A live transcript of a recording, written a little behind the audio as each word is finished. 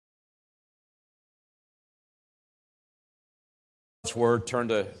God's Word, turn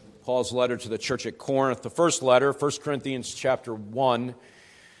to Paul's letter to the church at Corinth. The first letter, 1 Corinthians chapter 1.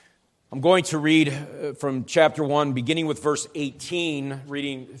 I'm going to read from chapter 1, beginning with verse 18,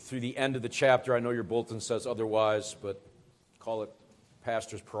 reading through the end of the chapter. I know your bulletin says otherwise, but call it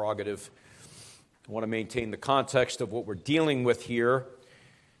pastor's prerogative. I want to maintain the context of what we're dealing with here.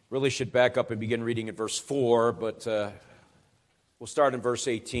 Really should back up and begin reading at verse 4, but we'll start in verse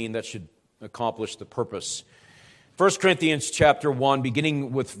 18. That should accomplish the purpose. 1 Corinthians chapter 1,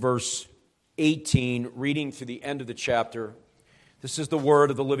 beginning with verse 18, reading through the end of the chapter. This is the word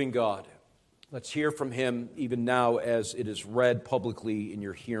of the living God. Let's hear from him even now as it is read publicly in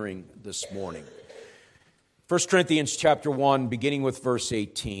your hearing this morning. 1 Corinthians chapter 1, beginning with verse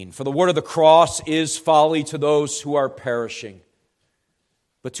 18. For the word of the cross is folly to those who are perishing,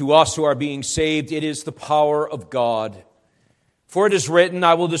 but to us who are being saved, it is the power of God. For it is written,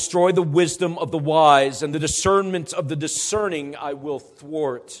 I will destroy the wisdom of the wise, and the discernment of the discerning I will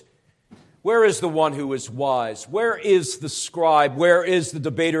thwart. Where is the one who is wise? Where is the scribe? Where is the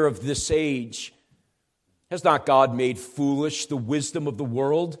debater of this age? Has not God made foolish the wisdom of the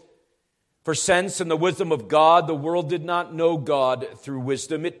world? For since in the wisdom of God, the world did not know God through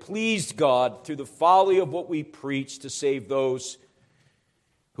wisdom, it pleased God through the folly of what we preach to save those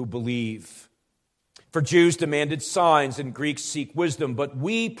who believe. For Jews demanded signs and Greeks seek wisdom, but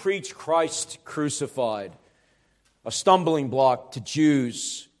we preach Christ crucified, a stumbling block to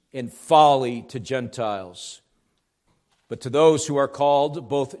Jews and folly to Gentiles. But to those who are called,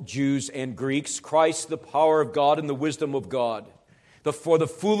 both Jews and Greeks, Christ the power of God and the wisdom of God. For the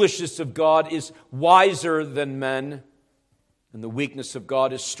foolishness of God is wiser than men, and the weakness of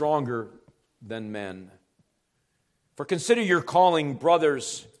God is stronger than men. For consider your calling,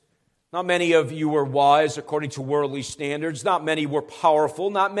 brothers. Not many of you were wise according to worldly standards. Not many were powerful.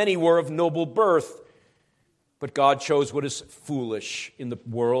 Not many were of noble birth. But God chose what is foolish in the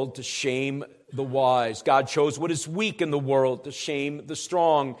world to shame the wise. God chose what is weak in the world to shame the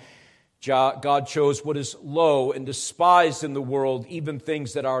strong. God chose what is low and despised in the world, even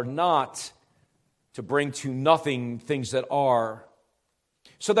things that are not, to bring to nothing things that are,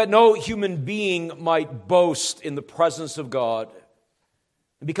 so that no human being might boast in the presence of God.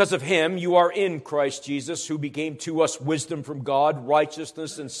 And because of him, you are in Christ Jesus, who became to us wisdom from God,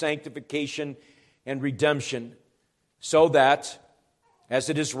 righteousness and sanctification and redemption, so that, as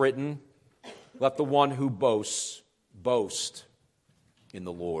it is written, let the one who boasts, boast in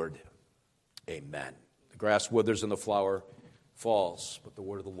the Lord. Amen. The grass withers and the flower falls, but the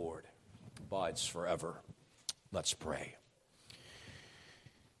word of the Lord abides forever. Let's pray.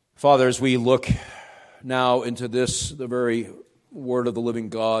 Father, as we look now into this, the very word of the living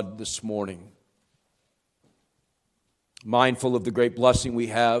God this morning, mindful of the great blessing we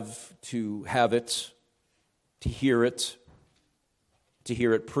have it, to hear it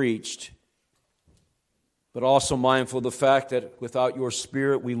preached, but also mindful of the fact that without your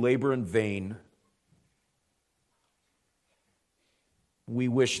Spirit we labor in vain. We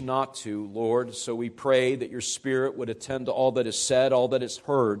wish not to, Lord, so we pray that your Spirit would attend to all that is said, all that is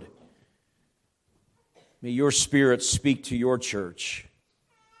heard. May your Spirit speak to your church.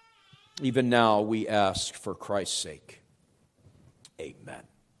 Even now we ask for Christ's sake. Amen.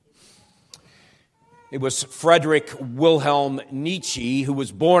 It was Friedrich Wilhelm Nietzsche who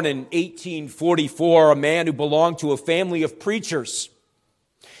was born in 1844, a man who belonged to a family of preachers.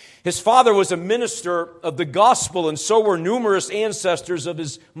 His father was a minister of the gospel, and so were numerous ancestors of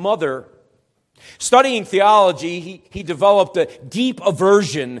his mother. Studying theology, he developed a deep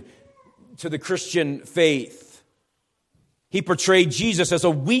aversion to the Christian faith. He portrayed Jesus as a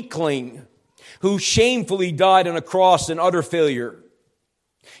weakling who shamefully died on a cross in utter failure.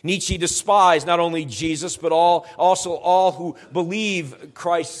 Nietzsche despised not only Jesus, but also all who believe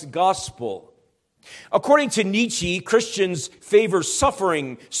Christ's gospel. According to Nietzsche, Christians favor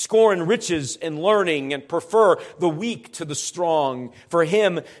suffering, scorn riches and learning, and prefer the weak to the strong. For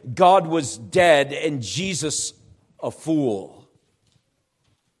him, God was dead and Jesus a fool.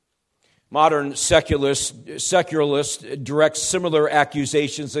 Modern secularists direct similar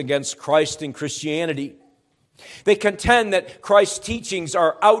accusations against Christ and Christianity. They contend that Christ's teachings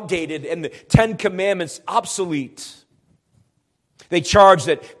are outdated and the Ten Commandments obsolete. They charge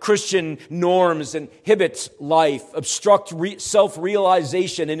that Christian norms inhibit life, obstruct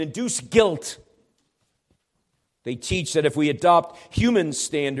self-realization, and induce guilt. They teach that if we adopt human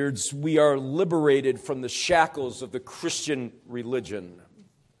standards, we are liberated from the shackles of the Christian religion.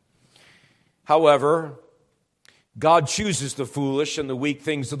 However, God chooses the foolish and the weak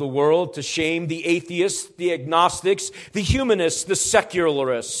things of the world to shame the atheists, the agnostics, the humanists, the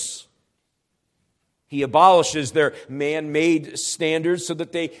secularists. He abolishes their man-made standards so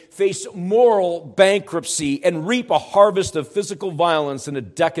that they face moral bankruptcy and reap a harvest of physical violence in a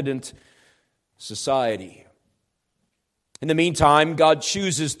decadent society. In the meantime, God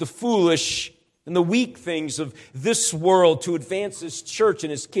chooses the foolish and the weak things of this world to advance His church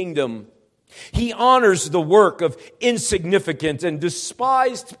and His kingdom. He honors the work of insignificant and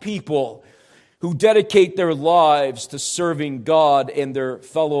despised people who dedicate their lives to serving God and their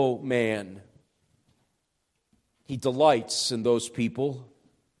fellow man. He delights in those people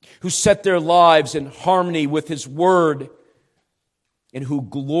who set their lives in harmony with His Word and who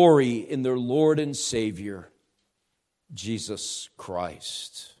glory in their Lord and Savior, Jesus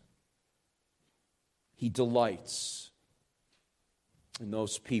Christ. He delights in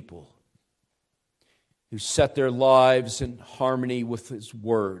those people who set their lives in harmony with His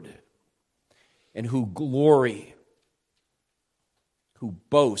Word and who glory, who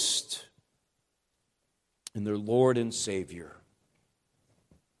boast in their Lord and Savior,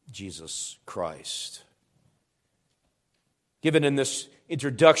 Jesus Christ. Given in this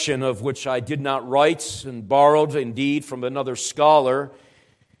introduction, of which I did not write and borrowed indeed from another scholar,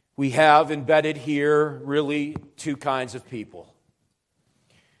 we have embedded here really two kinds of people.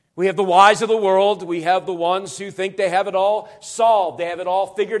 We have the wise of the world. We have the ones who think they have it all solved. They have it all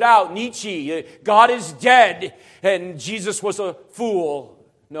figured out. Nietzsche, God is dead and Jesus was a fool.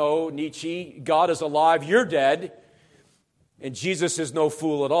 No, Nietzsche, God is alive, you're dead, and Jesus is no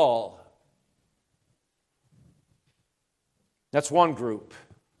fool at all. That's one group.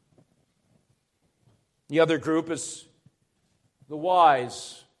 The other group is the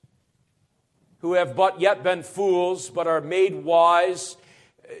wise, who have but yet been fools, but are made wise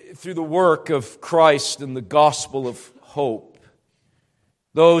through the work of Christ and the gospel of hope.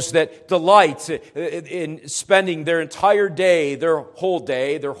 Those that delight in spending their entire day, their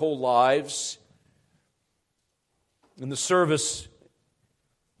whole lives, in the service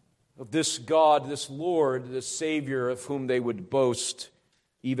of this God, this Lord, this Savior of whom they would boast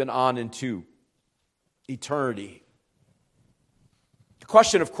even on into eternity. The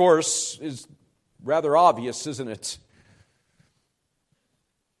question, of course, is rather obvious, isn't it?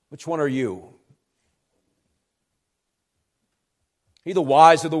 Which one are you? Are you the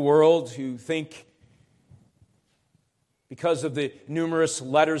wise of the world who think because of the numerous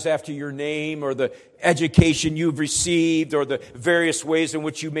letters after your name or the education you've received or the various ways in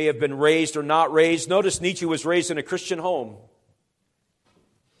which you may have been raised or not raised? Notice Nietzsche was raised in a Christian home.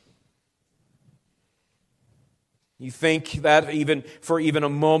 You think that even for a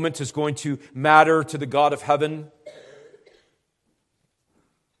moment is going to matter to the God of heaven?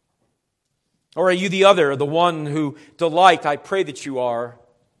 Or are you the other, the one who delight, I pray that you are,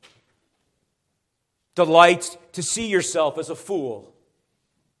 delight to see yourself as a fool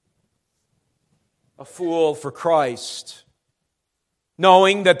for Christ,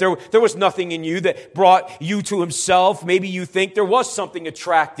 knowing that there was nothing in you that brought you to Himself. Maybe you think there was something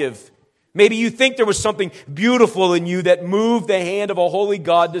attractive. Maybe you think there was something beautiful in you that moved the hand of a holy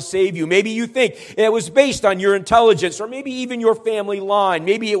God to save you. Maybe you think it was based on your intelligence or maybe even your family line.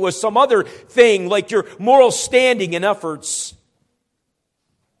 Maybe it was some other thing like your moral standing and efforts.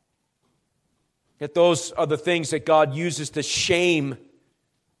 Yet those are the things that God uses to shame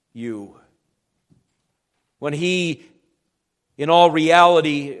you. When He, in all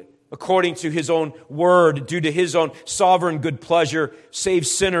reality, according to His own word, due to His own sovereign good pleasure, saves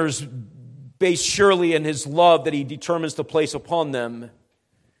sinners based surely in His love that He determines to place upon them.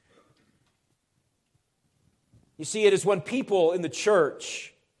 You see, it is when people in the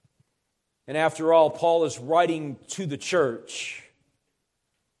church, and after all, Paul is writing to the church.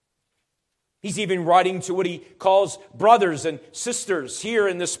 He's even writing to what he calls brothers and sisters here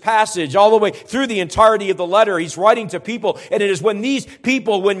in this passage, all the way through the entirety of the letter. He's writing to people, and it is when these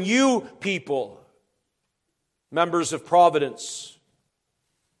people, when you people, members of Providence,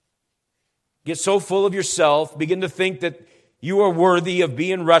 get so full of yourself, begin to think that you are worthy of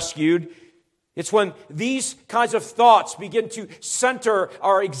being rescued. It's when these kinds of thoughts begin to center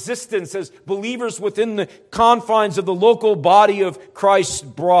our existence as believers within the confines of the local body of Christ's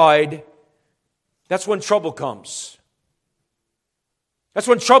bride. That's when trouble comes. That's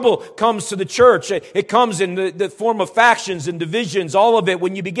when trouble comes to the church. It comes in the form of factions and divisions, all of it.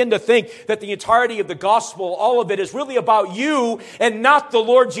 When you begin to think that the entirety of the gospel, all of it is really about you and not the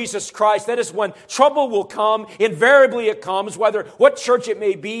Lord Jesus Christ, that is when trouble will come. Invariably it comes, whether what church it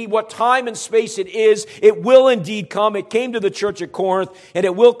may be, what time and space it is, it will indeed come. It came to the church at Corinth, and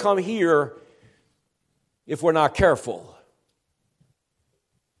it will come here if we're not careful.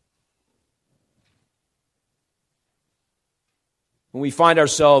 When we find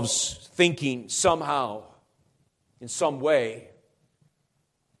ourselves thinking somehow, in some way,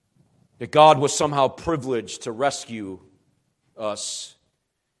 that God was somehow privileged to rescue us.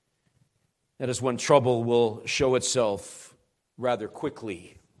 That is when trouble will show itself rather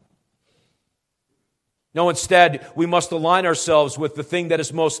quickly. No, instead, we must align ourselves with the thing that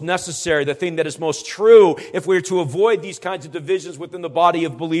is most necessary, the thing that is most true, if we are to avoid these kinds of divisions within the body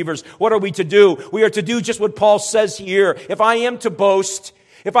of believers. What are we to do? We are to do just what Paul says here. If I am to boast,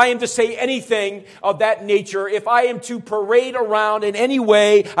 if I am to say anything of that nature, if I am to parade around in any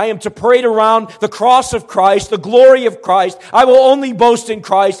way, I am to parade around the cross of Christ, the glory of Christ, I will only boast in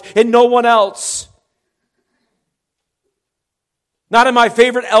Christ and no one else. Not in my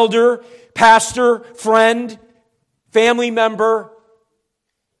favorite elder, pastor, friend, family member,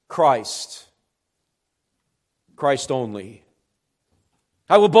 Christ. Christ only.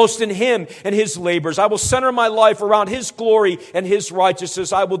 I will boast in Him and His labors. I will center my life around His glory and His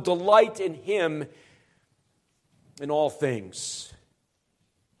righteousness. I will delight in Him in all things.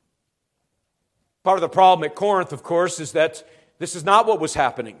 Part of the problem at Corinth, of course, is that this is not what was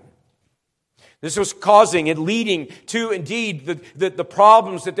happening. This was causing and leading to, indeed, the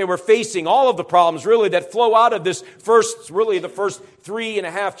problems that they were facing, all of the problems, really, that flow out of this the first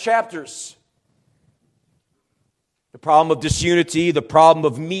 3.5 chapters. The problem of disunity, the problem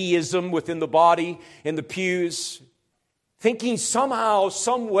of meism within the body, in the pews. Thinking somehow,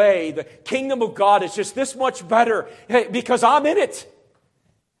 some way, the kingdom of God is just this much better because I'm in it.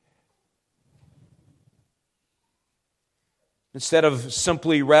 Instead of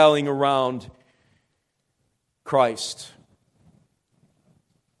simply rallying around Christ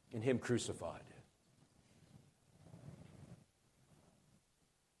and Him crucified.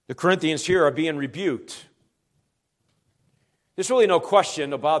 The Corinthians here are being rebuked. There's really no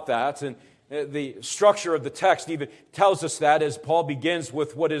question about that, and the structure of the text even tells us that as Paul begins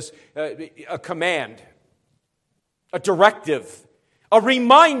with what is a command, a directive, a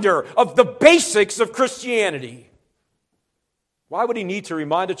reminder of the basics of Christianity. Why would he need to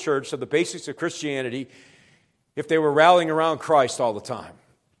remind a church of the basics of Christianity if they were rallying around Christ all the time?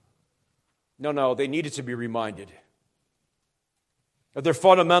 No, they needed to be reminded of their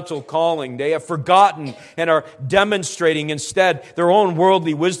fundamental calling. They have forgotten and are demonstrating instead their own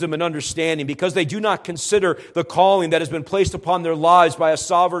worldly wisdom and understanding because they do not consider the calling that has been placed upon their lives by a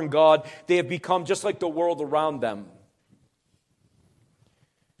sovereign God. They have become just like the world around them.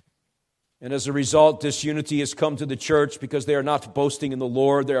 And as a result, disunity has come to the church because they are not boasting in the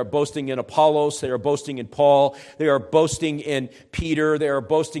Lord. They are boasting in Apollos. They are boasting in Paul. They are boasting in Peter. They are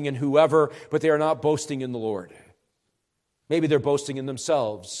boasting in whoever, but they are not boasting in the Lord. Maybe they're boasting in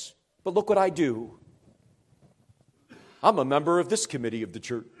themselves. But look what I do. I'm a member of this committee of the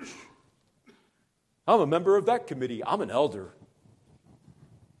church. I'm a member of that committee. I'm an elder.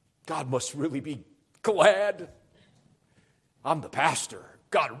 God must really be glad. I'm the pastor.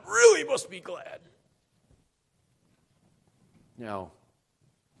 God really must be glad. Now,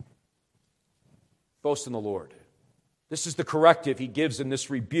 boast in the Lord. This is the corrective he gives in this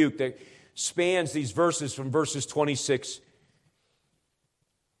rebuke that spans these verses from verses 26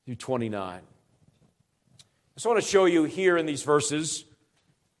 through 29. I just want to show you here in these verses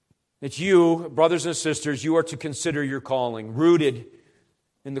that you, brothers and sisters, you are to consider your calling, rooted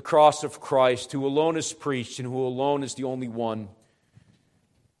in the cross of Christ, who alone is preached and who alone is the only one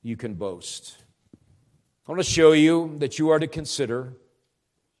you can boast. I want to show you that you are to consider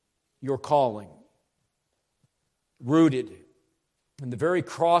your calling, rooted in the very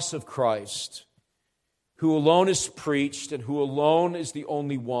cross of Christ, who alone is preached and who alone is the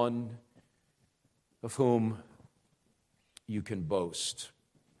only one of whom you can boast.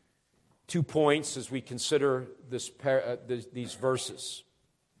 2 points as we consider these verses.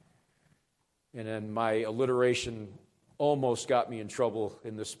 And then my alliteration almost got me in trouble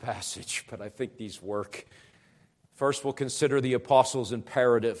in this passage, but I think these work. First, we'll consider the apostles'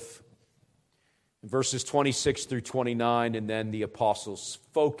 imperative, verses 26 through 29, and then the apostles'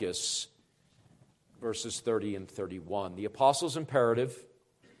 focus, verses 30 and 31. The apostles' imperative,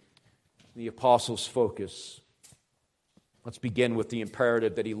 the apostles' focus. Let's begin with the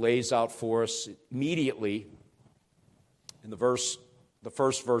imperative that he lays out for us immediately in the first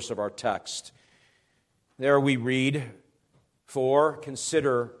verse of our text. There we read, "For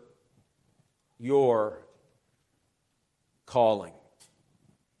consider your calling."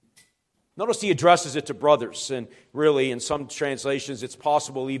 Notice he addresses it to brothers, and really in some translations it's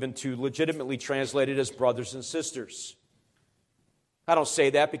possible even to legitimately translate it as brothers and sisters. I don't say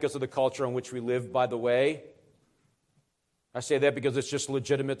that because of the culture in which we live, by the way. I say that because it's just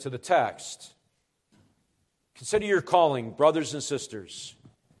legitimate to the text. Consider your calling, brothers and sisters.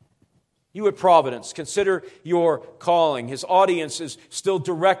 You at Providence, consider your calling. His audience is still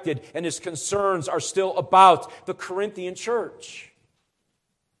directed, and his concerns are still about the Corinthian church.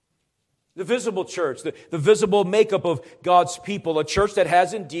 The visible church, the visible makeup of God's people, a church that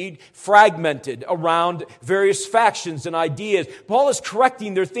has indeed fragmented around various factions and ideas. Paul is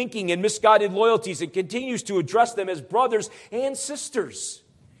correcting their thinking and misguided loyalties and continues to address them as brothers and sisters.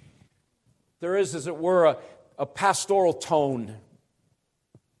 There is, as it were, a pastoral tone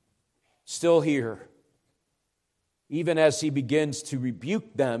still here, even as he begins to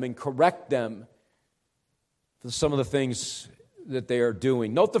rebuke them and correct them for some of the things that they are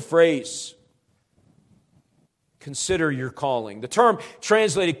doing. Note the phrase, consider your calling. The term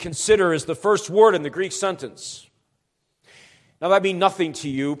translated consider is the first word in the Greek sentence. Now that means nothing to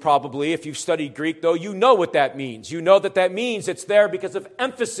you probably if you've studied Greek, though you know what that means. You know that means it's there because of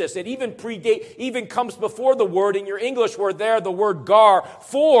emphasis. It even comes before the word in your English word there, the word gar.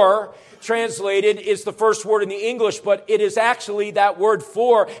 For, translated, is the first word in the English, but it is actually that word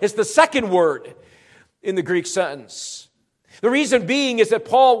for is the second word in the Greek sentence. The reason being is that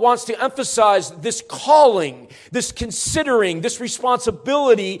Paul wants to emphasize this calling, this considering, this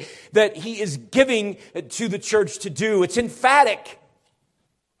responsibility that he is giving to the church to do. It's emphatic.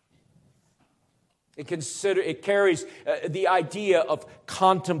 It carries the idea of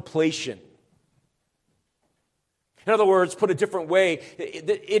contemplation. In other words, put a different way,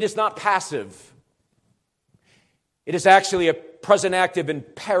 it is not passive. It is actually a present active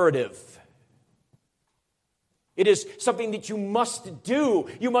imperative. It is something that you must do.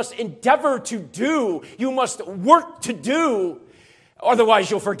 You must endeavor to do. You must work to do.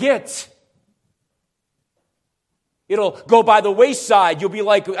 Otherwise, you'll forget. It'll go by the wayside. You'll be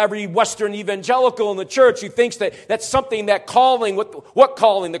like every Western evangelical in the church who thinks that that's something, that calling, what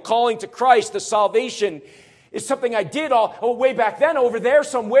calling? The calling to Christ, the salvation, is something I did way back then over there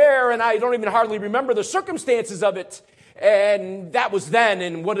somewhere, and I don't even hardly remember the circumstances of it. And that was then,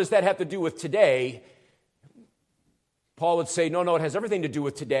 and what does that have to do with today? Paul would say, no, it has everything to do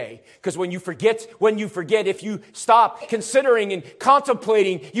with today. Because when you forget, if you stop considering and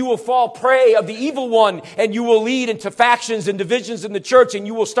contemplating, you will fall prey of the evil one, and you will lead into factions and divisions in the church, and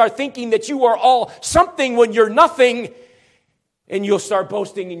you will start thinking that you are all something when you're nothing, and you'll start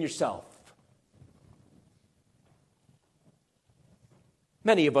boasting in yourself.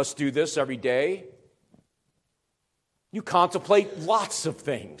 Many of us do this every day. You contemplate lots of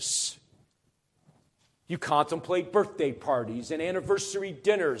things. You contemplate birthday parties and anniversary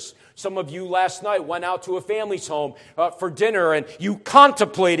dinners. Some of you last night went out to a family's home for dinner, and you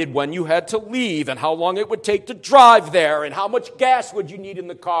contemplated when you had to leave and how long it would take to drive there and how much gas would you need in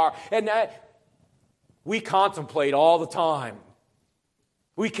the car. And we contemplate all the time.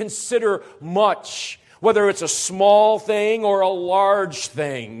 We consider much, whether it's a small thing or a large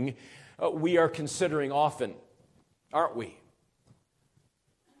thing, we are considering often, aren't we?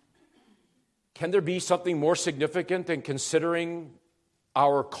 Can there be something more significant than considering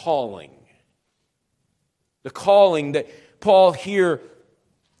our calling? The calling that Paul here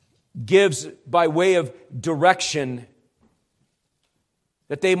gives by way of direction,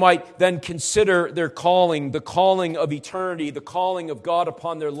 that they might then consider their calling, the calling of eternity, the calling of God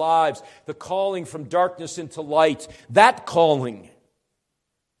upon their lives, the calling from darkness into light, that calling.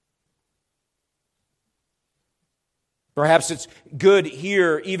 Perhaps it's good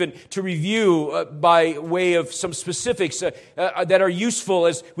here even to review by way of some specifics that are useful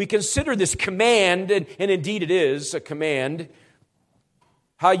as we consider this command, and indeed it is a command,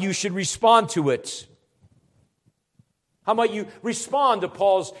 how you should respond to it. How might you respond to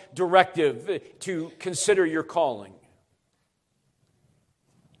Paul's directive to consider your calling?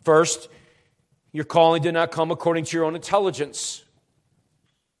 First, your calling did not come according to your own intelligence.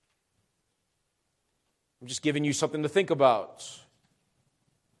 I'm just giving you something to think about.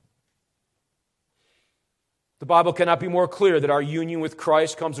 The Bible cannot be more clear that our union with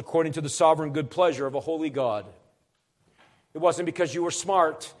Christ comes according to the sovereign good pleasure of a holy God. It wasn't because you were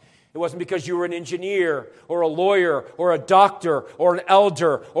smart. It wasn't because you were an engineer or a lawyer or a doctor or an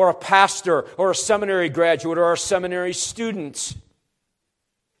elder or a pastor or a seminary graduate or a seminary student.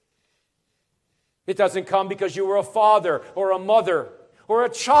 It doesn't come because you were a father or a mother or a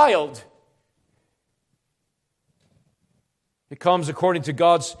child. It comes according to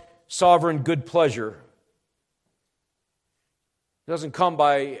God's sovereign good pleasure. It doesn't come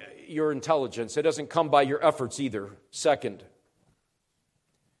by your intelligence. It doesn't come by your efforts either. Second,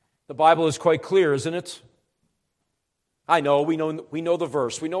 the Bible is quite clear, isn't it? I know, we know the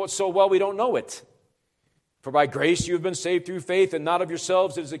verse. We know it so well we don't know it. For by grace you have been saved through faith, and not of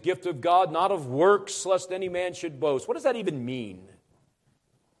yourselves. It is a gift of God, not of works, lest any man should boast. What does that even mean?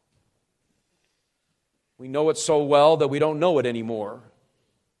 We know it so well that we don't know it anymore.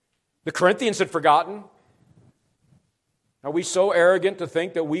 The Corinthians had forgotten. Are we so arrogant to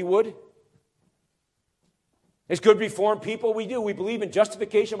think that we would? As good Reformed people, we do. We believe in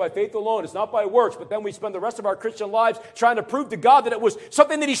justification by faith alone. It's not by works, but then we spend the rest of our Christian lives trying to prove to God that it was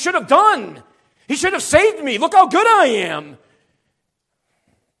something that He should have done. He should have saved me. Look how good I am.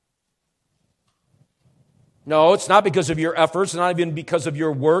 No, it's not because of your efforts, not even because of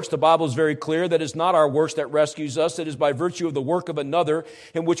your works. The Bible is very clear that it's not our works that rescues us. It is by virtue of the work of another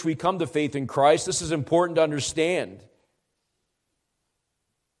in which we come to faith in Christ. This is important to understand.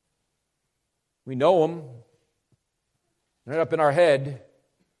 We know Him. Right up in our head.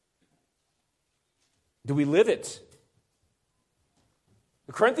 Do we live it?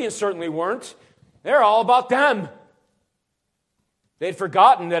 The Corinthians certainly weren't. They're all about them. They'd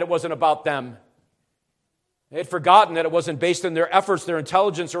forgotten that it wasn't about them. They had forgotten that it wasn't based on their efforts, their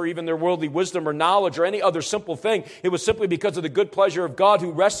intelligence, or even their worldly wisdom or knowledge or any other simple thing. It was simply because of the good pleasure of God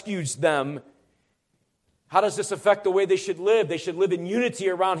who rescues them. How does this affect the way they should live? They should live in unity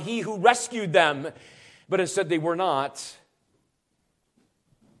around He who rescued them. But instead they were not.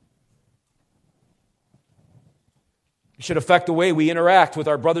 It should affect the way we interact with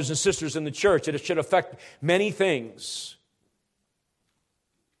our brothers and sisters in the church. It should affect many things.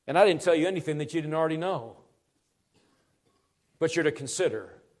 And I didn't tell you anything that you didn't already know. But you're to consider.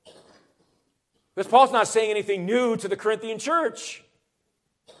 Because Paul's not saying anything new to the Corinthian church.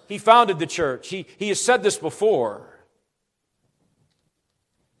 He founded the church. He has said this before.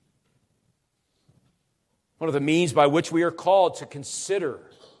 One of the means by which we are called to consider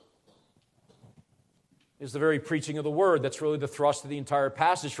is the very preaching of the Word. That's really the thrust of the entire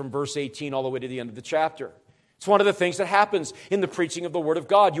passage from verse 18 all the way to the end of the chapter. It's one of the things that happens in the preaching of the Word of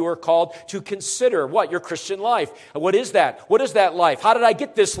God. You are called to consider what? Your Christian life. What is that? What is that life? How did I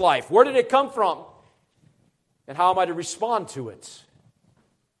get this life? Where did it come from? And how am I to respond to it?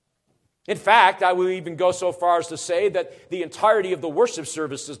 In fact, I will even go so far as to say that the entirety of the worship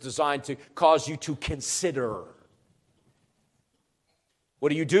service is designed to cause you to consider.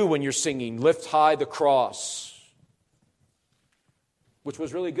 What do you do when you're singing? Lift high the cross, which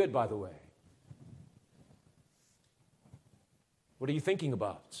was really good, by the way. What are you thinking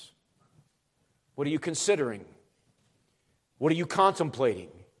about? What are you considering? What are you contemplating?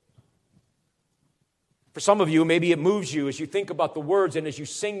 For some of you, maybe it moves you as you think about the words and as you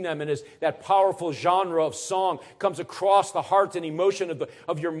sing them and as that powerful genre of song comes across the heart and emotion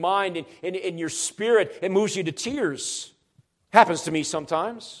of your mind and your spirit. It moves you to tears. Happens to me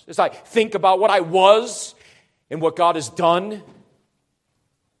sometimes as I think about what I was and what God has done.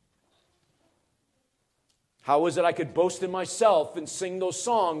 How is it I could boast in myself and sing those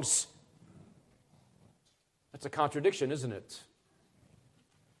songs? That's a contradiction, isn't it?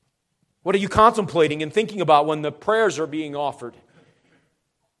 What are you contemplating and thinking about when the prayers are being offered?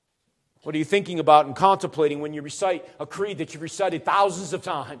 What are you thinking about and contemplating when you recite a creed that you've recited thousands of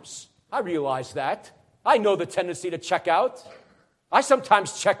times? I realize that. I know the tendency to check out. I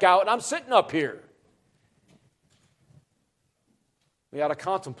sometimes check out and I'm sitting up here. We ought to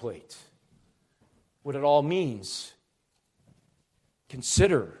contemplate what it all means.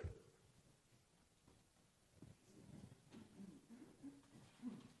 Consider.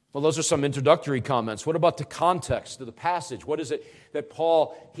 Well, those are some introductory comments. What about the context of the passage? What is it that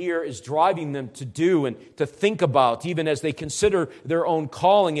Paul here is driving them to do and to think about, even as they consider their own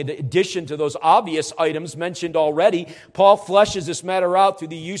calling? In addition to those obvious items mentioned already, Paul fleshes this matter out through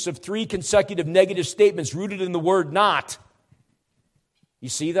the use of 3 consecutive negative statements rooted in the word not. You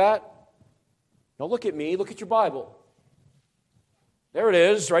see that? Don't look at me, look at your Bible. There it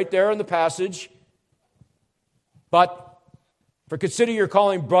is, right there in the passage. But for consider your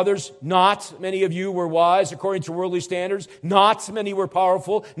calling, brothers, not many of you were wise according to worldly standards, not many were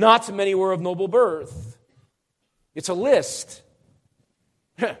powerful, not many were of noble birth. It's a list.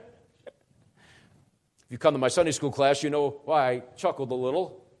 If you come to my Sunday school class, you know why I chuckled a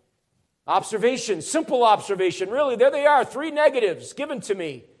little. Observation, simple observation. Really, there they are, 3 negatives given to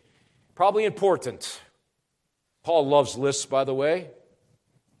me. Probably important. Paul loves lists, by the way.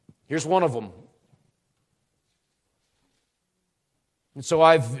 Here's one of them. And so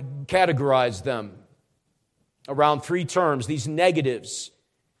I've categorized them around 3 terms, these negatives,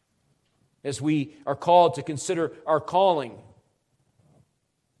 as we are called to consider our calling.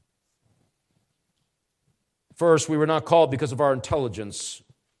 First, we were not called because of our intelligence.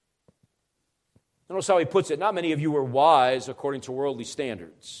 Notice how he puts it. Not many of you were wise according to worldly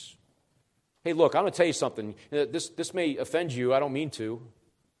standards. Hey, look, I'm going to tell you something. This may offend you. I don't mean to.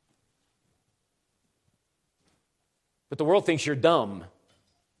 But the world thinks you're dumb.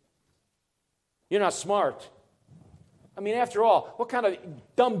 You're not smart. I mean, after all, what kind of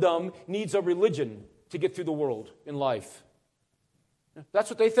dum-dum needs a religion to get through the world in life? That's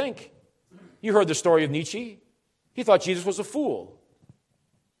what they think. You heard the story of Nietzsche. He thought Jesus was a fool.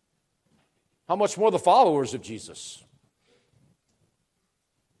 How much more the followers of Jesus?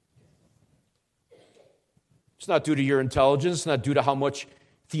 It's not due to your intelligence. It's not due to how much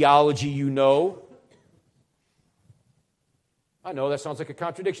theology you know. I know that sounds like a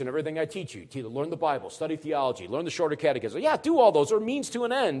contradiction. Everything I teach you, to learn the Bible, study theology, learn the shorter catechism. Yeah, do all those. They're means to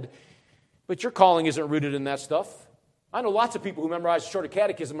an end. But your calling isn't rooted in that stuff. I know lots of people who memorize the shorter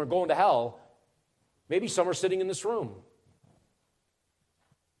catechism are going to hell. Maybe some are sitting in this room.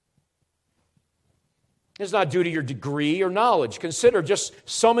 It's not due to your degree or knowledge. Consider just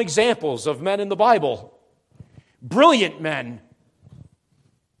some examples of men in the Bible. Brilliant men.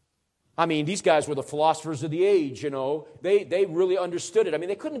 I mean, these guys were the philosophers of the age, you know. They really understood it. I mean,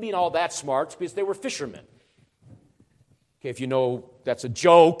 they couldn't have been all that smart because they were fishermen. Okay, if you know that's a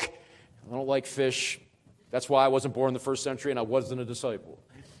joke, I don't like fish. That's why I wasn't born in the first century and I wasn't a disciple.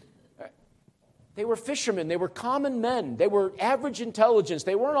 They were fishermen. They were common men. They were average intelligence.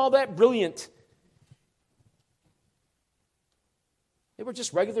 They weren't all that brilliant. They were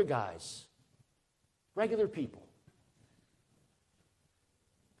just regular guys, regular people.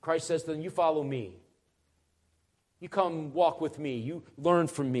 Christ says to them, you follow me. You come walk with me. You learn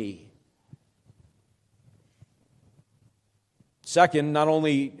from me. Second, not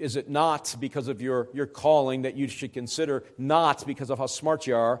only is it not because of your calling that you should consider, not because of how smart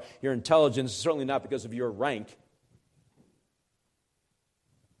you are, your intelligence, certainly not because of your rank.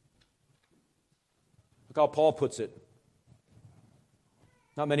 Look how Paul puts it.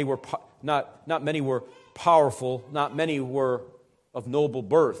 Not many were powerful, not many were of noble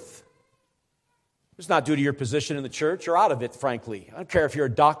birth. It's not due to your position in the church. You're out of it, frankly. I don't care if you're a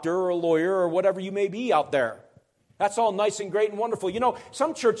doctor or a lawyer or whatever you may be out there. That's all nice and great and wonderful. You know,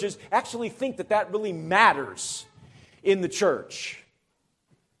 some churches actually think that really matters in the church.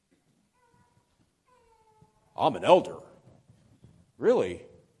 I'm an elder. Really?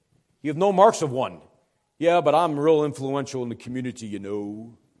 You have no marks of one. Yeah, but I'm real influential in the community, you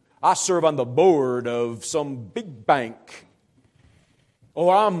know. I serve on the board of some big bank.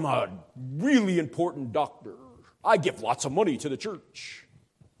 Or I'm a really important doctor. I give lots of money to the church.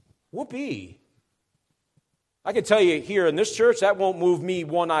 Whoopee. I can tell you here in this church, that won't move me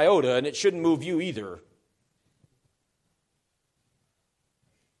one iota, and it shouldn't move you either. It's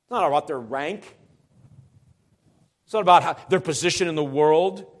not about their rank. It's not about their position in the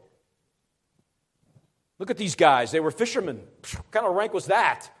world. Look at these guys. They were fishermen. What kind of rank was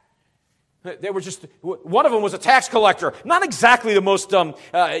that? They were just, one of them was a tax collector. Not exactly the most,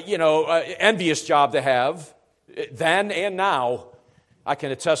 envious job to have then and now. I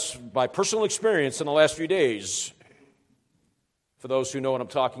can attest by personal experience in the last few days, for those who know what I'm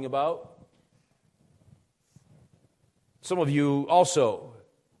talking about. Some of you also,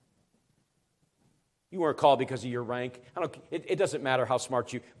 you weren't called because of your rank. It doesn't matter how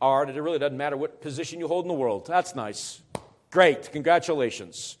smart you are. It really doesn't matter what position you hold in the world. That's nice. Great.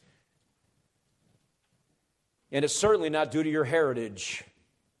 Congratulations. And it's certainly not due to your heritage.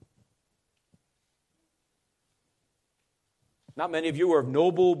 Not many of you are of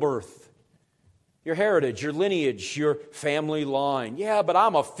noble birth. Your heritage, your lineage, your family line. Yeah, but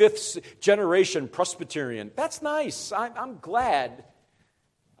I'm a fifth-generation Presbyterian. That's nice. I'm glad.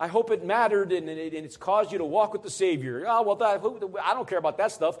 I hope it mattered and it's caused you to walk with the Savior. Oh, well, I don't care about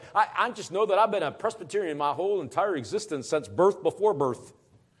that stuff. I just know that I've been a Presbyterian my whole entire existence since birth before birth.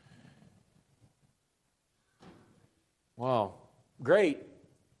 Wow. Great.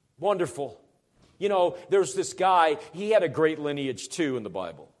 Wonderful. You know, there's this guy, he had a great lineage too in the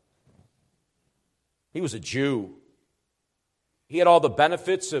Bible. He was a Jew. He had all the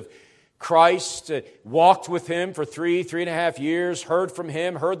benefits of Christ, walked with him for 3.5 years, heard from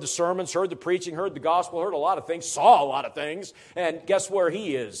him, heard the sermons, heard the preaching, heard the gospel, heard a lot of things, saw a lot of things, and guess where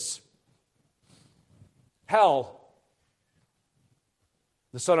he is? Hell.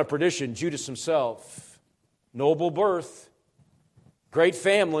 The son of perdition, Judas himself. Noble birth, great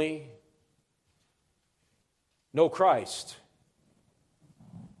family, no Christ.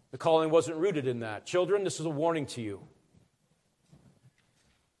 The calling wasn't rooted in that. Children, this is a warning to you.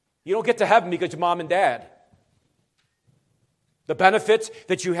 You don't get to heaven because of mom and dad. The benefits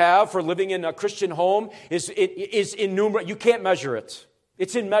that you have for living in a Christian home is innumerable. You can't measure it.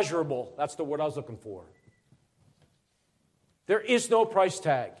 It's immeasurable. That's the word I was looking for. There is no price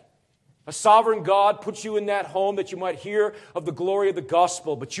tag. A sovereign God puts you in that home that you might hear of the glory of the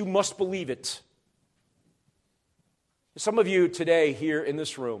gospel, but you must believe it. Some of you today here in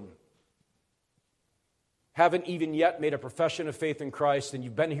this room, haven't even yet made a profession of faith in Christ, and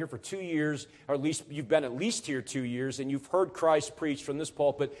you've been here for 2 years, or at least you've been at least here 2 years, and you've heard Christ preach from this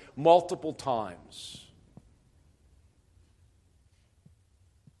pulpit multiple times.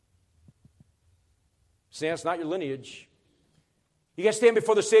 Stand, it's not your lineage. You can stand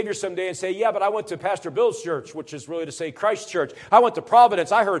before the Savior someday and say, yeah, but I went to Pastor Bill's church, which is really to say Christ Church. I went to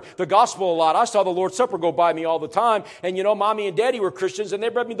Providence. I heard the gospel a lot. I saw the Lord's Supper go by me all the time. And, Mommy and Daddy were Christians, and they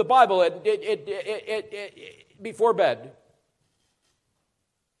read me the Bible before bed.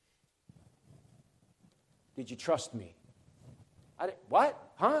 Did you trust me? What?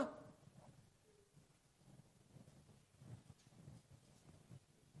 Huh?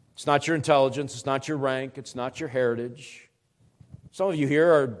 It's not your intelligence. It's not your rank. It's not your heritage. Some of you here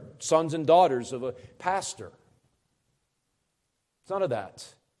are sons and daughters of a pastor. It's none of that.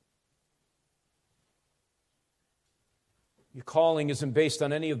 Your calling isn't based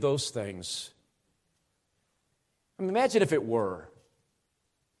on any of those things. I mean, imagine if it were.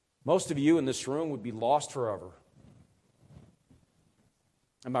 Most of you in this room would be lost forever.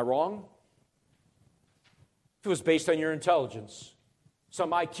 Am I wrong? If it was based on your intelligence,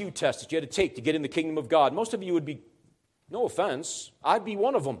 some IQ test that you had to take to get in the kingdom of God, most of you would be, no offense, I'd be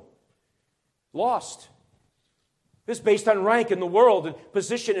one of them, lost. This is based on rank in the world and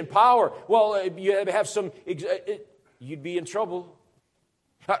position and power. Well, you have some, you'd be in trouble.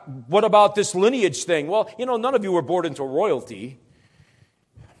 What about this lineage thing? Well, none of you were born into royalty.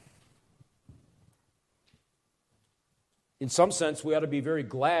 In some sense, we ought to be very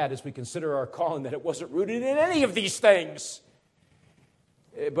glad as we consider our calling that it wasn't rooted in any of these things.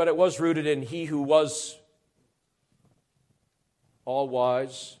 But it was rooted in He who was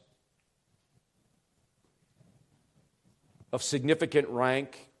all-wise, of significant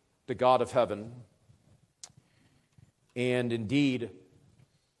rank, the God of heaven, and indeed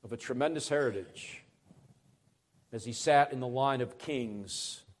of a tremendous heritage as He sat in the line of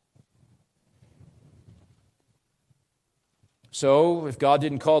kings. So, if God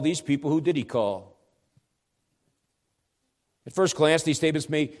didn't call these people, who did He call? At first glance, these statements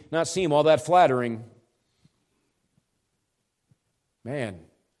may not seem all that flattering. Man,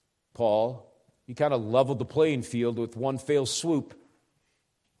 Paul, you kind of leveled the playing field with one fell swoop.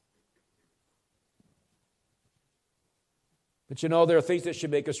 But there are things that should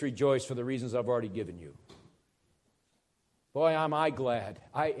make us rejoice for the reasons I've already given you. Boy, am I glad.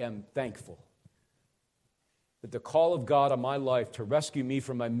 I am thankful that the call of God on my life to rescue me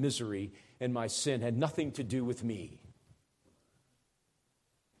from my misery and my sin had nothing to do with me.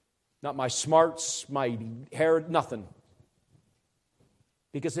 Not my smarts, my hair, nothing.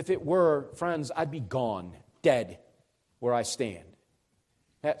 Because if it were, friends, I'd be gone, dead, where I stand.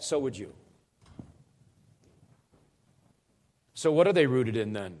 So would you. So what are they rooted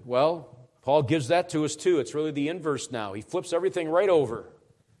in then? Well, Paul gives that to us too. It's really the inverse now. He flips everything right over.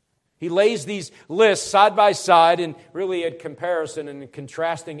 He lays these lists side by side in really a comparison and a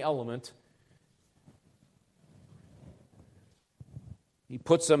contrasting element. He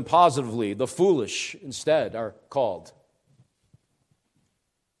puts them positively. The foolish instead are called.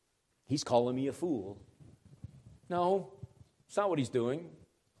 He's calling me a fool. No, it's not what he's doing.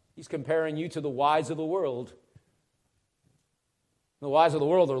 He's comparing you to the wise of the world. The wise of the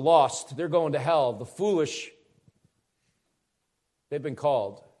world are lost. They're going to hell. The foolish, they've been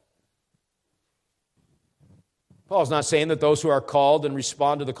called. Paul's not saying that those who are called and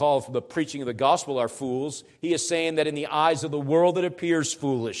respond to the call for the preaching of the gospel are fools. He is saying that in the eyes of the world it appears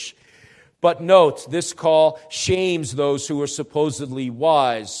foolish. But note, this call shames those who are supposedly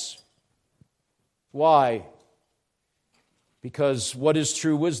wise. Why? Because what is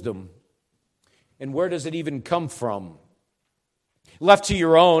true wisdom? And where does it even come from? Left to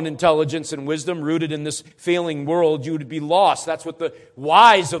your own intelligence and wisdom, rooted in this failing world, you would be lost. That's what the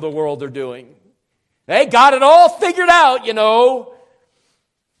wise of the world are doing. They got it all figured out,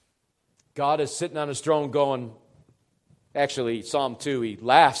 God is sitting on His throne going, actually, Psalm 2, He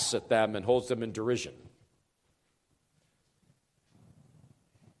laughs at them and holds them in derision.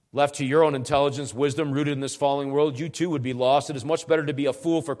 Left to your own intelligence, wisdom, rooted in this falling world, you too would be lost. It is much better to be a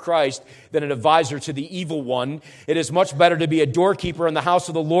fool for Christ than an advisor to the evil one. It is much better to be a doorkeeper in the house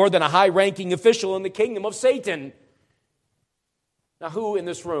of the Lord than a high-ranking official in the kingdom of Satan. Now, who in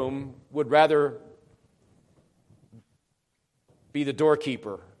this room would rather be the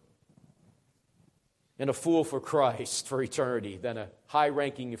doorkeeper and a fool for Christ for eternity than a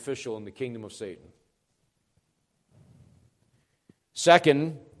high-ranking official in the kingdom of Satan?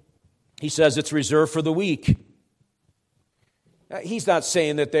 Second, he says it's reserved for the weak. He's not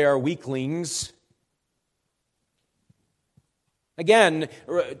saying that they are weaklings. Again,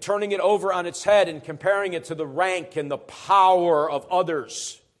 turning it over on its head and comparing it to the rank and the power of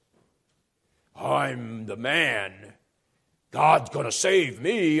others. I'm the man. God's going to save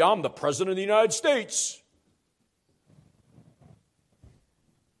me. I'm the President of the United States.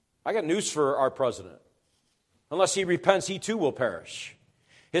 I got news for our president. Unless he repents, he too will perish.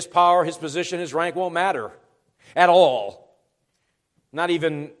 His power, his position, his rank won't matter at all. Not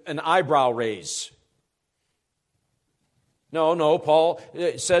even an eyebrow raise. No, Paul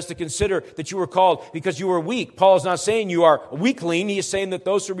says to consider that you were called because you were weak. Paul is not saying you are a weakling. He is saying that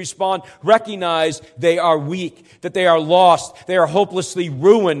those who respond recognize they are weak, that they are lost, they are hopelessly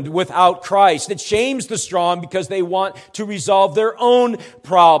ruined without Christ. It shames the strong because they want to resolve their own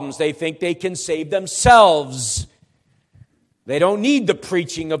problems. They think they can save themselves. They don't need the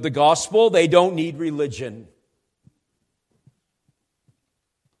preaching of the gospel. They don't need religion.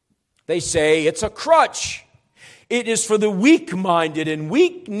 They say it's a crutch. It is for the weak-minded and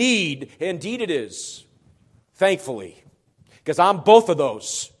weak need. Indeed it is. Thankfully. Because I'm both of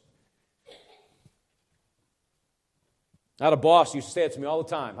those. I had a boss who used to say it to me all the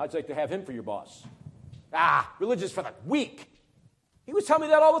time. How'd you like to have him for your boss? Religion's for the weak. He was telling me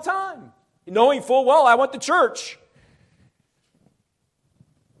that all the time. Knowing full well I went to church.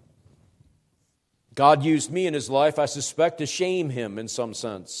 God used me in his life, I suspect, to shame him in some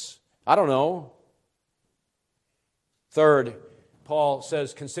sense. I don't know. Third, Paul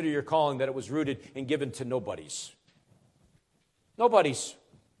says, consider your calling that it was rooted and given to nobodies. Nobodies.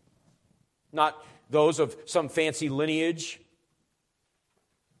 Not those of some fancy lineage.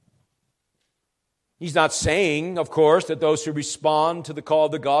 He's not saying, of course, that those who respond to the call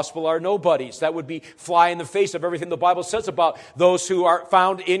of the gospel are nobodies. That would be fly in the face of everything the Bible says about those who are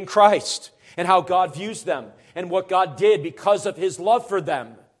found in Christ and how God views them and what God did because of his love for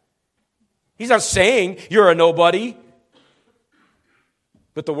them. He's not saying you're a nobody.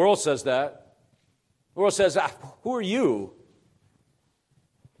 But the world says that. The world says, who are you?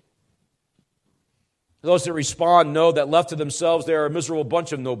 Those that respond know that left to themselves, they are a miserable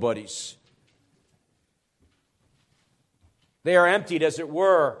bunch of nobodies. They are emptied, as it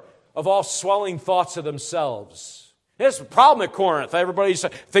were, of all swelling thoughts of themselves. There's a problem at Corinth. Everybody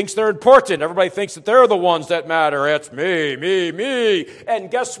thinks they're important. Everybody thinks that they're the ones that matter. It's me.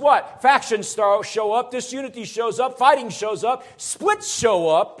 And guess what? Factions show up. Disunity shows up. Fighting shows up. Splits show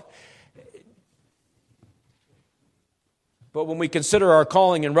up. But when we consider our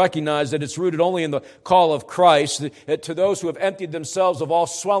calling and recognize that it's rooted only in the call of Christ, to those who have emptied themselves of all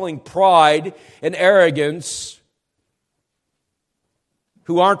swelling pride and arrogance,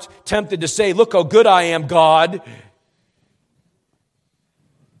 who aren't tempted to say, look how good I am, God.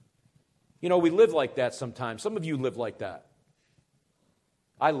 You know, we live like that sometimes. Some of you live like that.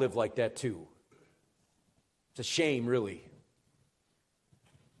 I live like that too. It's a shame, really.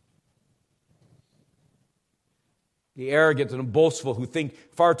 The arrogant and boastful who think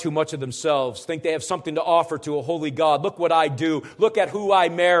far too much of themselves, think they have something to offer to a holy God. Look what I do. Look at who I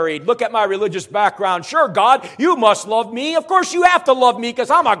married. Look at my religious background. Sure, God, you must love me. Of course you have to love me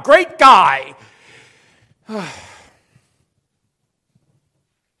because I'm a great guy.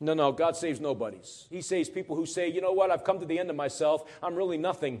 No, God saves nobodies. He saves people who say, you know what, I've come to the end of myself. I'm really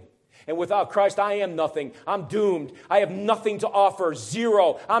nothing. And without Christ, I am nothing. I'm doomed. I have nothing to offer.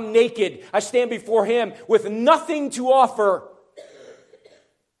 Zero. I'm naked. I stand before him with nothing to offer.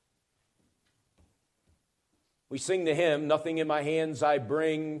 We sing the hymn, nothing in my hands I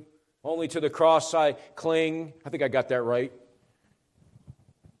bring, only to the cross I cling. I think I got that right.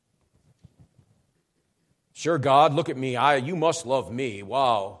 Sure, God, look at me. You must love me.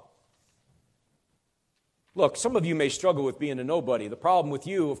 Wow. Look, some of you may struggle with being a nobody. The problem with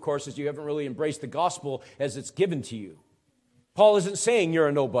you, of course, is you haven't really embraced the gospel as it's given to you. Paul isn't saying you're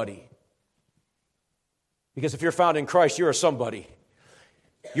a nobody. Because if you're found in Christ, you're a somebody.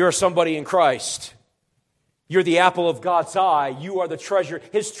 You're a somebody in Christ. You're the apple of God's eye. You are the treasure,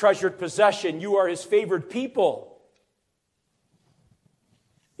 his treasured possession. You are his favored people.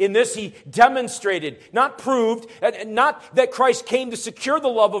 In this, he demonstrated, not proved, and not that Christ came to secure the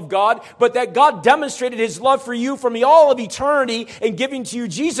love of God, but that God demonstrated his love for you from all of eternity in giving to you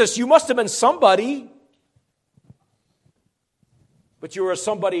Jesus. You must have been somebody. But you are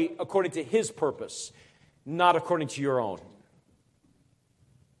somebody according to his purpose, not according to your own.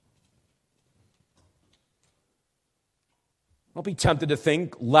 Don't be tempted to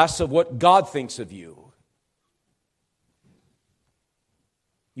think less of what God thinks of you.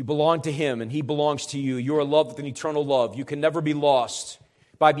 You belong to him, and he belongs to you. You are loved with an eternal love. You can never be lost.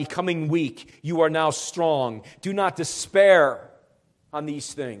 By becoming weak, you are now strong. Do not despair on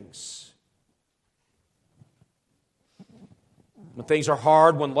these things. When things are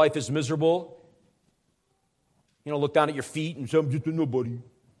hard, when life is miserable, you don't look down at your feet and say, I'm just a nobody.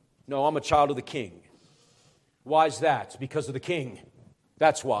 No, I'm a child of the King. Why is that? It's because of the King.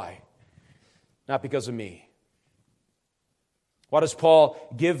 That's why. Not because of me. Why does Paul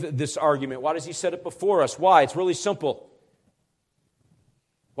give this argument? Why does he set it before us? Why? It's really simple.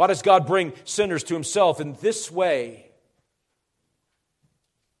 Why does God bring sinners to himself in this way?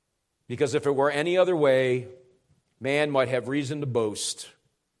 Because if it were any other way, man might have reason to boast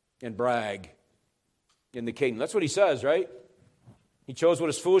and brag in the kingdom. That's what he says, right? He chose what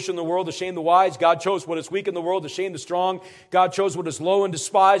is foolish in the world to shame the wise. God chose what is weak in the world to shame the strong. God chose what is low and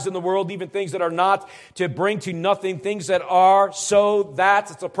despised in the world, even things that are not, to bring to nothing things that are, so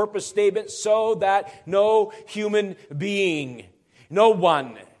that, it's a purpose statement, so that no human being, no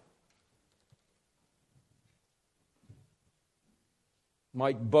one,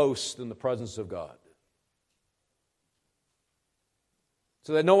 might boast in the presence of God.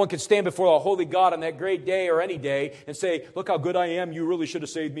 So that no one can stand before a holy God on that great day or any day and say, look how good I am, you really should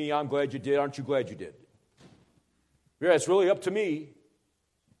have saved me, I'm glad you did, aren't you glad you did? Yeah, it's really up to me.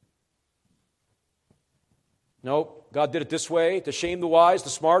 No, God did it this way, to shame the wise,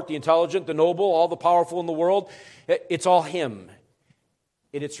 the smart, the intelligent, the noble, all the powerful in the world. It's all Him.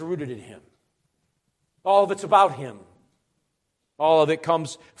 And it's rooted in Him. All of it's about Him. All of it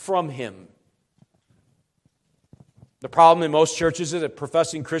comes from Him. The problem in most churches is that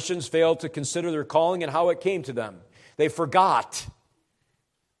professing Christians fail to consider their calling and how it came to them. They forgot.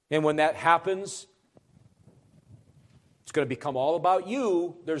 And when that happens, it's going to become all about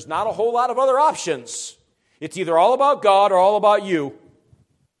you. There's not a whole lot of other options. It's either all about God or all about you.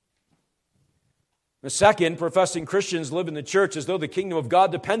 The second, professing Christians live in the church as though the kingdom of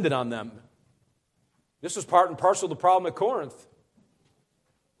God depended on them. This was part and parcel of the problem at Corinth.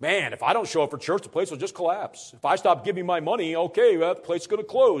 Man, if I don't show up for church, the place will just collapse. If I stop giving my money, okay, well, the place is going to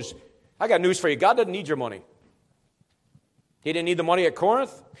close. I got news for you. God doesn't need your money. He didn't need the money at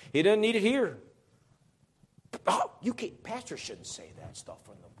Corinth. He didn't need it here. Oh, pastors shouldn't say that stuff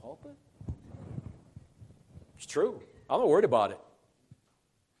from the pulpit. It's true. I'm not worried about it.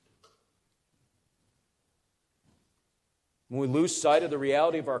 When we lose sight of the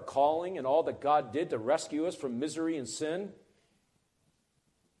reality of our calling and all that God did to rescue us from misery and sin,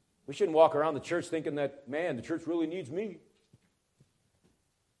 we shouldn't walk around the church thinking that, man, the church really needs me.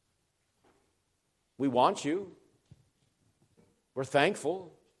 We want you. We're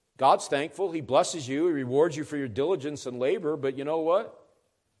thankful. God's thankful. He blesses you. He rewards you for your diligence and labor. But you know what?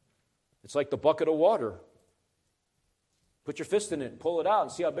 It's like the bucket of water. Put your fist in it and pull it out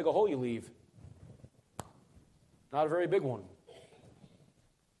and see how big a hole you leave. Not a very big one.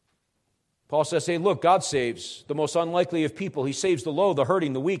 Paul says, hey, look, God saves the most unlikely of people. He saves the low, the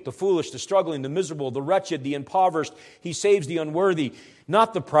hurting, the weak, the foolish, the struggling, the miserable, the wretched, the impoverished. He saves the unworthy,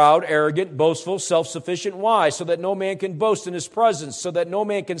 not the proud, arrogant, boastful, self-sufficient. Why? So that no man can boast in His presence, so that no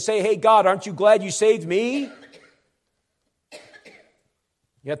man can say, hey, God, aren't you glad you saved me?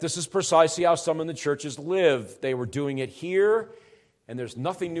 Yet this is precisely how some in the churches live. They were doing it here, and there's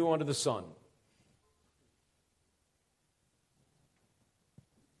nothing new under the sun.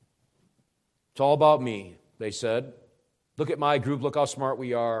 It's all about me, they said. Look at my group, look how smart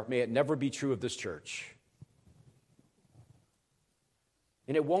we are. May it never be true of this church.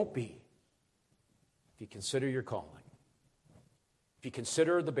 And it won't be if you consider your calling. If you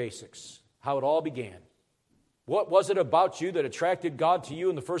consider the basics, how it all began. What was it about you that attracted God to you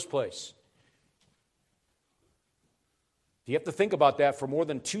in the first place? If you have to think about that for more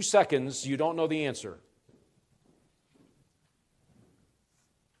than 2 seconds, you don't know the answer.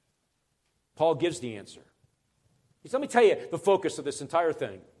 Paul gives the answer. Let me tell you the focus of this entire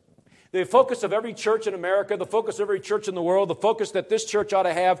thing. The focus of every church in America, the focus of every church in the world, the focus that this church ought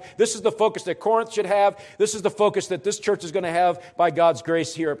to have, this is the focus that Corinth should have, this is the focus that this church is going to have by God's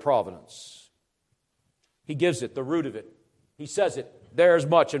grace here at Providence. He gives it, the root of it. He says it there as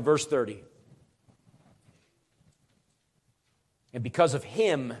much in verse 30. And because of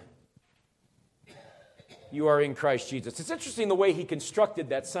Him, you are in Christ Jesus. It's interesting the way he constructed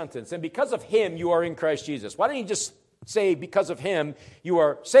that sentence. And because of Him, you are in Christ Jesus. Why didn't he just say, because of Him, you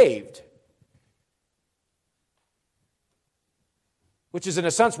are saved? Which is in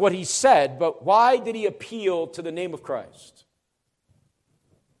a sense what he said, but why did he appeal to the name of Christ?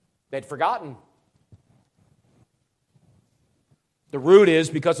 They'd forgotten. The root is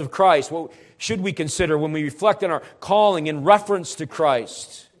because of Christ. What should we consider when we reflect on our calling in reference to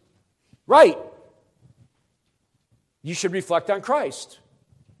Christ? Right. You should reflect on Christ,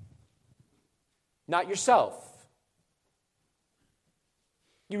 not yourself.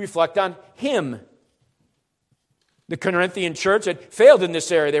 You reflect on Him. The Corinthian church had failed in this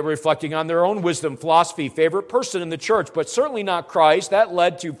area. They were reflecting on their own wisdom, philosophy, favorite person in the church, but certainly not Christ. That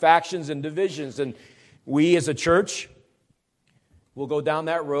led to factions and divisions. And we as a church will go down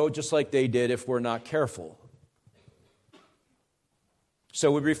that road just like they did if we're not careful.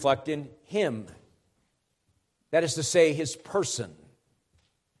 So we reflect in Him. That is to say, His person.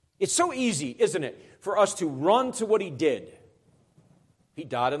 It's so easy, isn't it, for us to run to what He did. He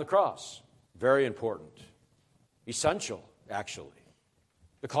died on the cross. Very important. Essential, actually.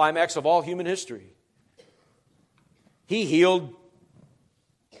 The climax of all human history. He healed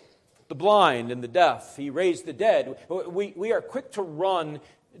the blind and the deaf. He raised the dead. We are quick to run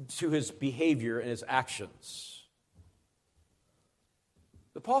to His behavior and His actions.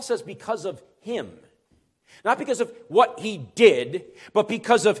 But Paul says because of Him. Not because of what He did, but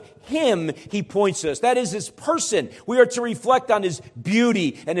because of Him He points us. That is His person. We are to reflect on His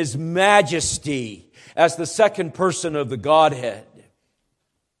beauty and His majesty as the second person of the Godhead.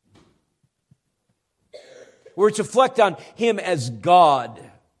 We're to reflect on Him as God.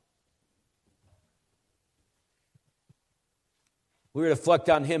 We're to reflect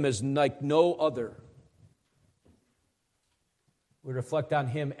on Him as like no other. We reflect on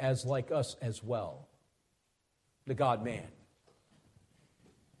Him as like us as well. The God-man.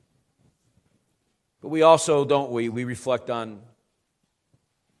 But we also, don't we reflect on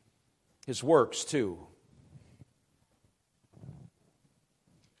His works too.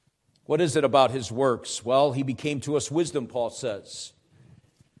 What is it about His works? Well, He became to us wisdom, Paul says.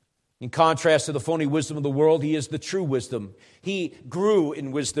 In contrast to the phony wisdom of the world, He is the true wisdom. He grew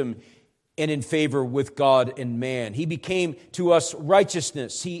in wisdom and in favor with God and man. He became to us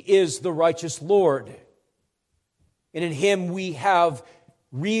righteousness. He is the righteous Lord. And in Him we have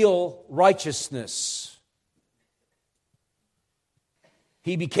real righteousness.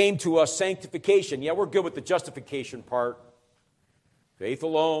 He became to us sanctification. Yeah, we're good with the justification part. Faith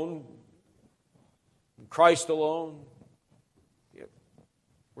alone, Christ alone. Yeah,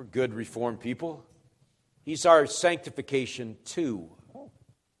 we're good Reformed people. He's our sanctification too.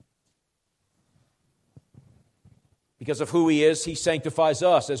 Because of who He is, He sanctifies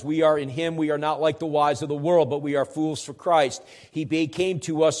us. As we are in Him, we are not like the wise of the world, but we are fools for Christ. He became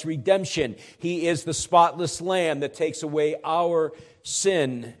to us redemption. He is the spotless Lamb that takes away our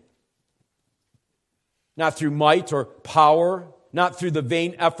sin. Not through might or power, not through the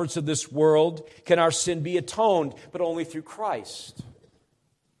vain efforts of this world can our sin be atoned, but only through Christ.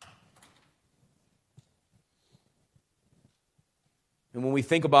 And when we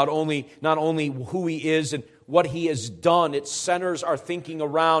think about not only who He is and what He has done, it centers our thinking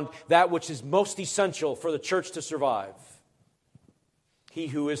around that which is most essential for the church to survive. He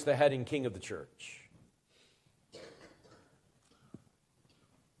who is the head and king of the church.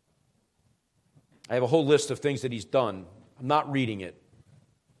 I have a whole list of things that He's done. I'm not reading it.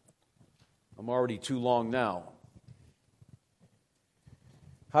 I'm already too long now.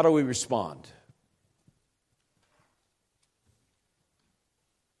 How do we respond?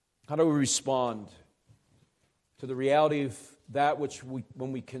 How do we respond to the reality of that which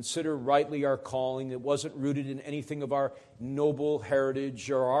when we consider rightly our calling, it wasn't rooted in anything of our noble heritage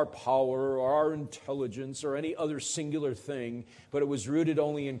or our power or our intelligence or any other singular thing, but it was rooted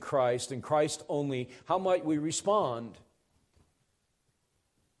only in Christ and Christ only? How might we respond?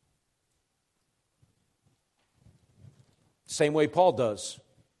 Same way Paul does.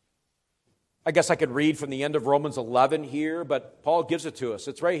 I guess I could read from the end of Romans 11 here, but Paul gives it to us.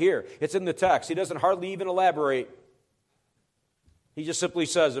 It's right here. It's in the text. He doesn't hardly even elaborate. He just simply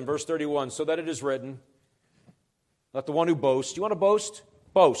says in verse 31, so that it is written, let the one who boasts. You want to boast?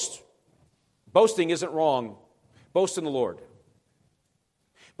 Boast. Boasting isn't wrong. Boast in the Lord.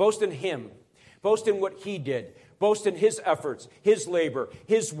 Boast in Him. Boast in what He did. Boast in His efforts, His labor,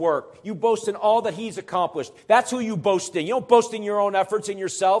 His work. You boast in all that He's accomplished. That's who you boast in. You don't boast in your own efforts in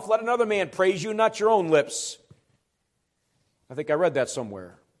yourself. Let another man praise you, not your own lips. I think I read that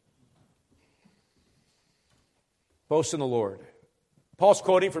somewhere. Boast in the Lord. Paul's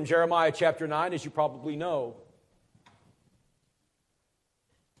quoting from Jeremiah chapter 9, as you probably know.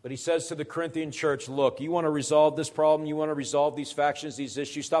 But he says to the Corinthian church, look, you want to resolve this problem, you want to resolve these factions, these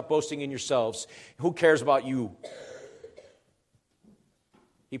issues, stop boasting in yourselves. Who cares about you?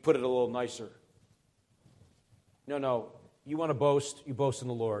 He put it a little nicer. No, you want to boast, you boast in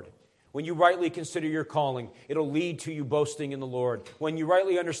the Lord. When you rightly consider your calling, it'll lead to you boasting in the Lord. When you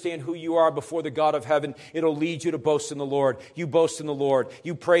rightly understand who you are before the God of heaven, it'll lead you to boast in the Lord. You boast in the Lord.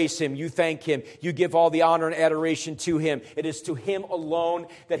 You praise Him. You thank Him. You give all the honor and adoration to Him. It is to Him alone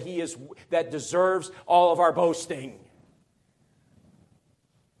that deserves all of our boasting.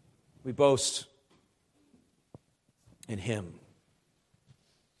 We boast in Him.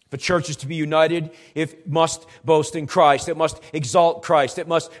 If a church is to be united, it must boast in Christ. It must exalt Christ. It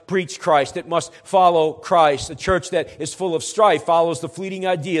must preach Christ. It must follow Christ. A church that is full of strife follows the fleeting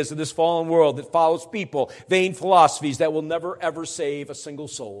ideas of this fallen world, that follows people, vain philosophies that will never, ever save a single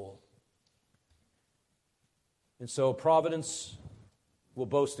soul. And so Providence will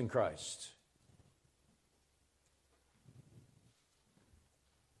boast in Christ.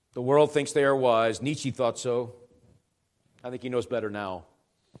 The world thinks they are wise. Nietzsche thought so. I think he knows better now.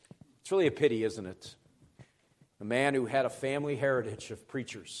 It's really a pity, isn't it? A man who had a family heritage of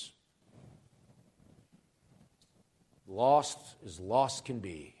preachers. Lost as lost can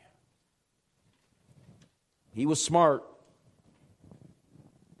be. He was smart.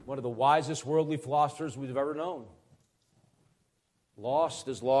 One of the wisest worldly philosophers we've ever known. Lost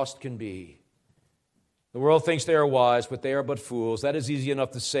as lost can be. The world thinks they are wise, but they are but fools. That is easy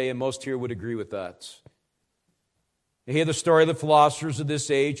enough to say, and most here would agree with that. You hear the story of the philosophers of this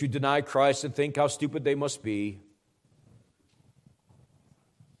age who deny Christ and think how stupid they must be.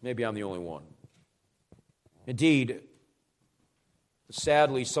 Maybe I'm the only one. Indeed,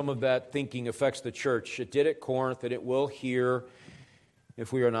 sadly, some of that thinking affects the church. It did at Corinth, and it will here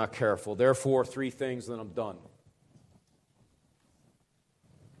if we are not careful. Therefore, 3 things, then I'm done.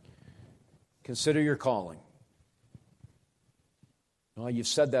 Consider your calling. Oh, you've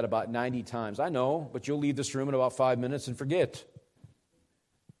said that about 90 times. I know, but you'll leave this room in about 5 minutes and forget.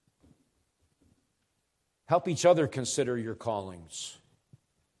 Help each other consider your callings.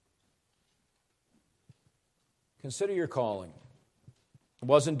 Consider your calling. It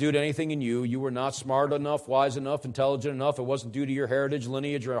wasn't due to anything in you. You were not smart enough, wise enough, intelligent enough. It wasn't due to your heritage,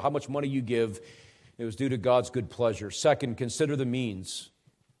 lineage, or how much money you give. It was due to God's good pleasure. Second, consider the means.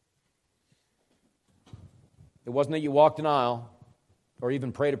 It wasn't that you walked an aisle or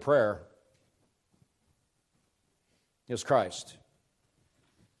even prayed a prayer. It was Christ.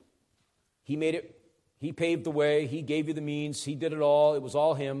 He made it. He paved the way. He gave you the means. He did it all. It was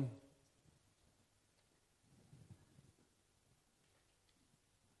all Him.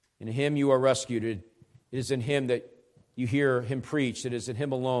 In Him you are rescued. It is in Him that you hear Him preached. It is in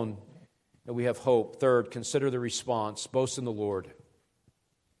Him alone that we have hope. Third, consider the response. Boast in the Lord.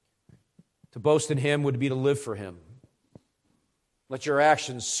 To boast in Him would be to live for Him. Let your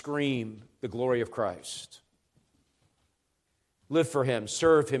actions scream the glory of Christ. Live for Him.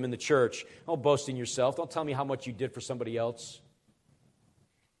 Serve Him in the church. Don't boast in yourself. Don't tell me how much you did for somebody else.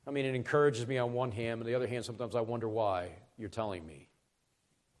 I mean, it encourages me on one hand, but on the other hand, sometimes I wonder why you're telling me.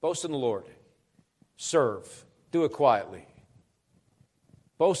 Boast in the Lord. Serve. Do it quietly.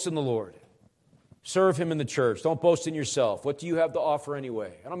 Boast in the Lord. Serve Him in the church. Don't boast in yourself. What do you have to offer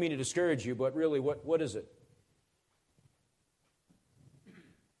anyway? I don't mean to discourage you, but really, what is it?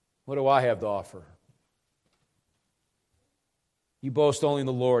 What do I have to offer? You boast only in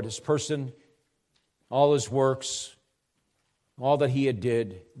the Lord, His person, all His works, all that He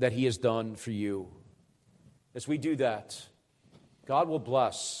did, that He has done for you. As we do that, God will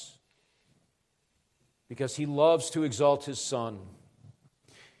bless because He loves to exalt His Son.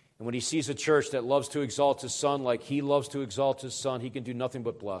 And when He sees a church that loves to exalt His Son like He loves to exalt His Son, He can do nothing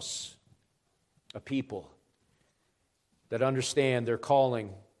but bless a people that understand their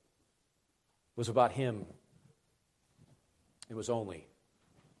calling was about Him. It was only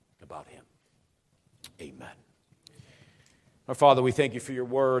about Him. Amen. Our Father, we thank You for Your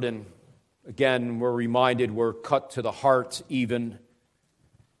word, and again, we're reminded, we're cut to the heart even,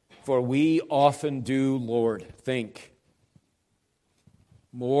 for we often do, Lord, think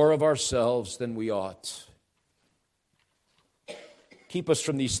more of ourselves than we ought. Keep us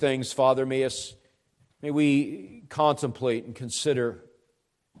from these things, Father. May we contemplate and consider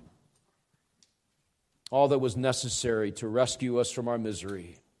all that was necessary to rescue us from our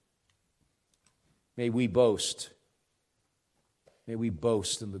misery. May we boast. May we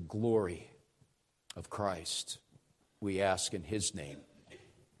boast in the glory of Christ. We ask in His name.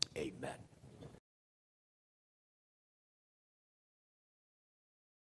 Amen.